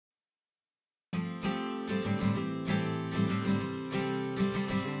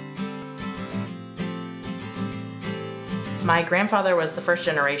My grandfather was the first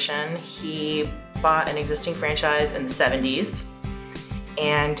generation. He bought an existing franchise in the 70s,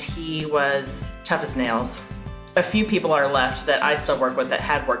 and he was tough as nails. A few people are left that I still work with that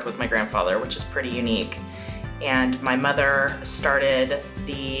had worked with my grandfather, which is pretty unique. And my mother started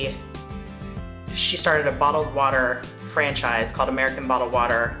a bottled water franchise called American Bottled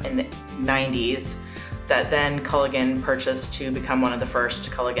Water in the 90s that then Culligan purchased to become one of the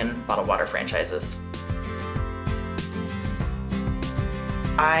first Culligan bottled water franchises.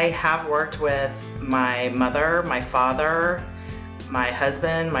 I have worked with my mother, my father, my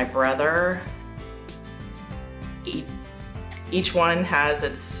husband, my brother. Each one has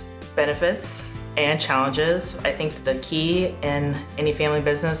its benefits and challenges. I think that the key in any family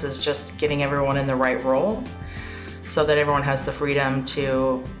business is just getting everyone in the right role so that everyone has the freedom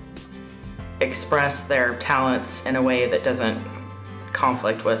to express their talents in a way that doesn't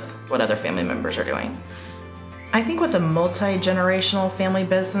conflict with what other family members are doing. I think with a multi-generational family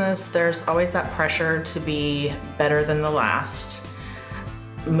business, there's always that pressure to be better than the last.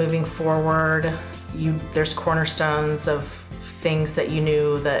 Moving forward, there's cornerstones of things that you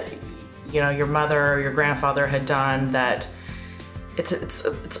knew that your mother or your grandfather had done, that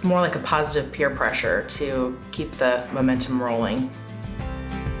it's more like a positive peer pressure to keep the momentum rolling.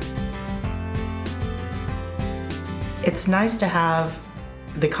 It's nice to have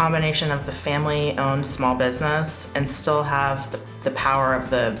the combination of the family-owned small business and still have the power of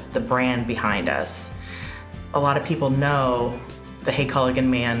the brand behind us. A lot of people know the Hey Culligan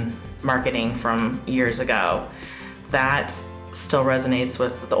Man marketing from years ago. That still resonates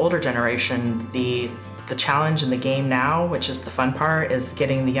with the older generation. The challenge in the game now, which is the fun part, is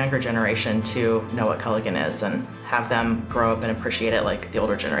getting the younger generation to know what Culligan is and have them grow up and appreciate it like the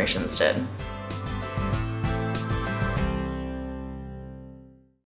older generations did.